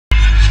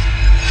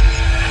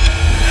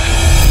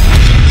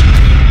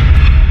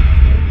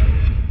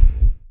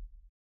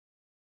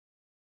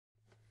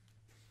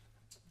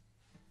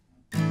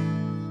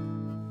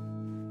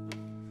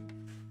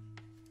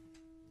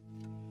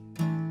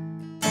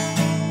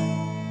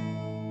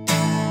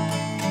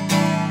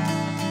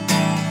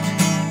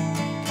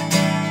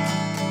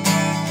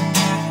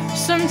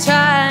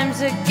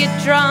Sometimes I get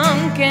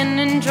drunk and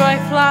enjoy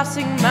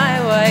flossing my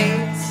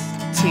white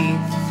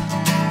teeth.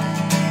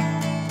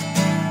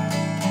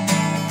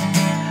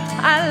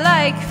 I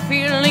like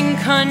feeling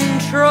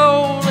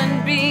control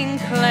and being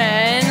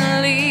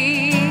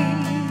cleanly.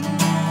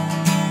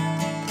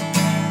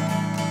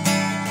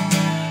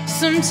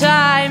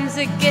 Sometimes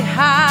I get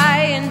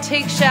high and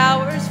take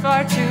showers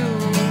far too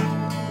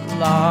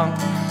long,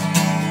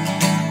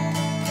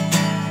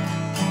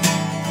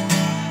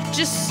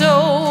 just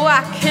so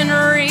I can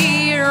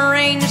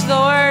rearrange the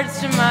words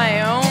to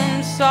my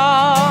own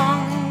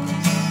songs.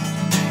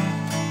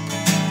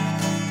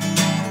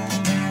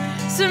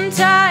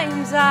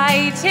 Sometimes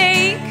I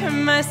take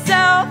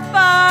myself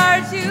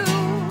far too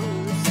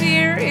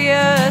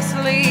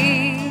seriously,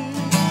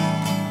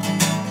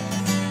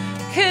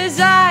 'cause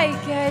I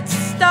get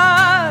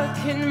stuck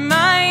in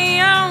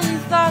my own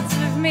thoughts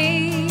of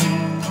me.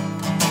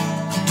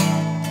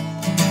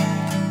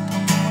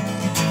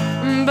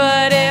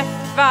 But if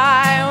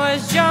I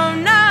was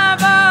Joan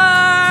of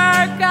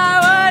Arc, I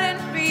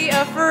wouldn't be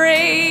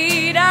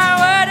afraid. I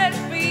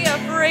wouldn't be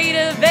afraid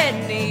of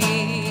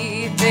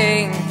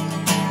anything.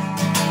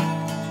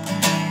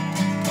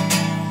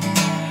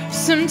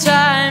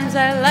 Sometimes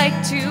I like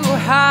to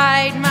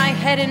hide my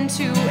head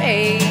into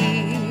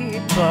a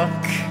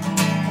book,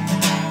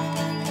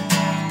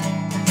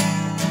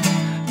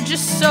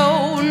 just so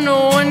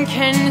no one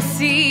can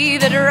see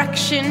the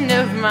direction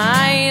of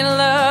my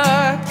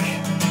look.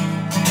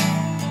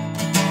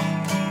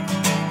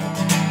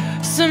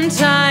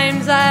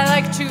 Sometimes I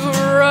like to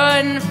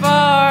run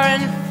far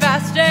and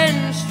fast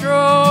and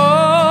strong,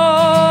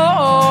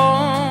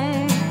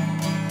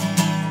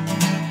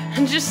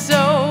 just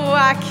so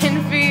I can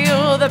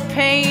feel the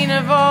pain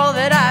of all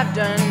that I've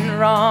done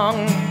wrong.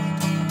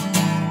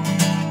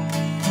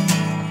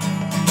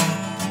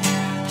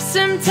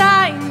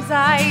 Sometimes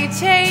I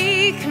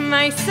take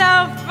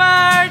myself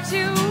far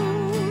too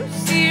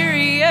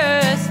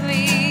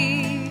seriously,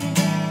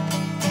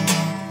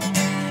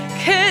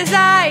 'cause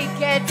I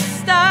get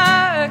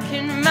stuck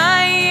in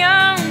my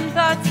own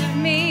thoughts of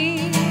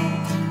me.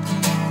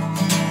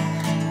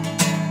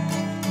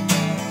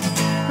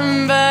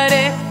 But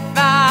if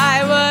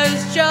I was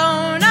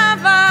Joan of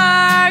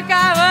Arc,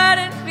 I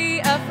wouldn't be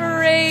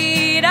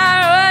afraid. I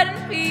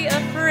wouldn't be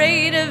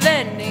afraid of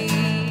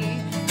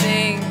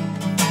anything.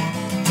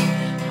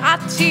 I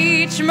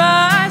teach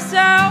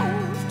myself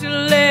to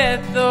let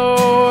the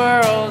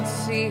world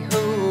see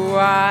who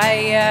I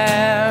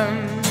am,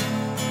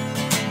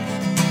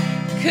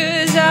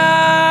 'cause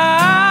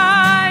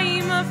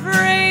I'm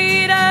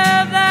afraid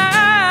of that.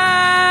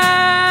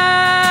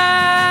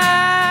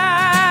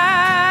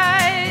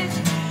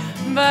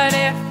 But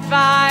if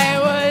I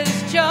was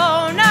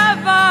Joan of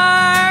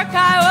Arc,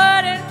 I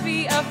wouldn't be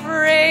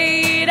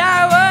afraid. I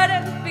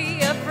wouldn't be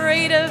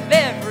afraid of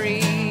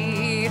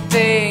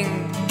everything.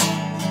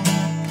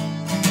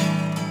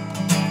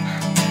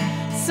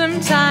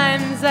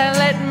 Sometimes I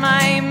let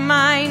my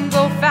mind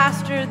go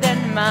faster than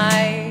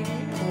my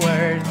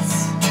words,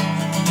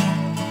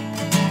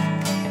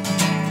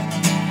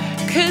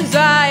 'cause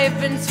I've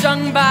been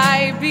stung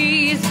by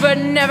bees but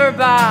never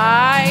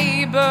by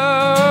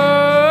birds.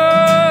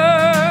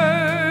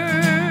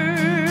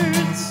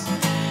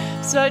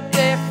 So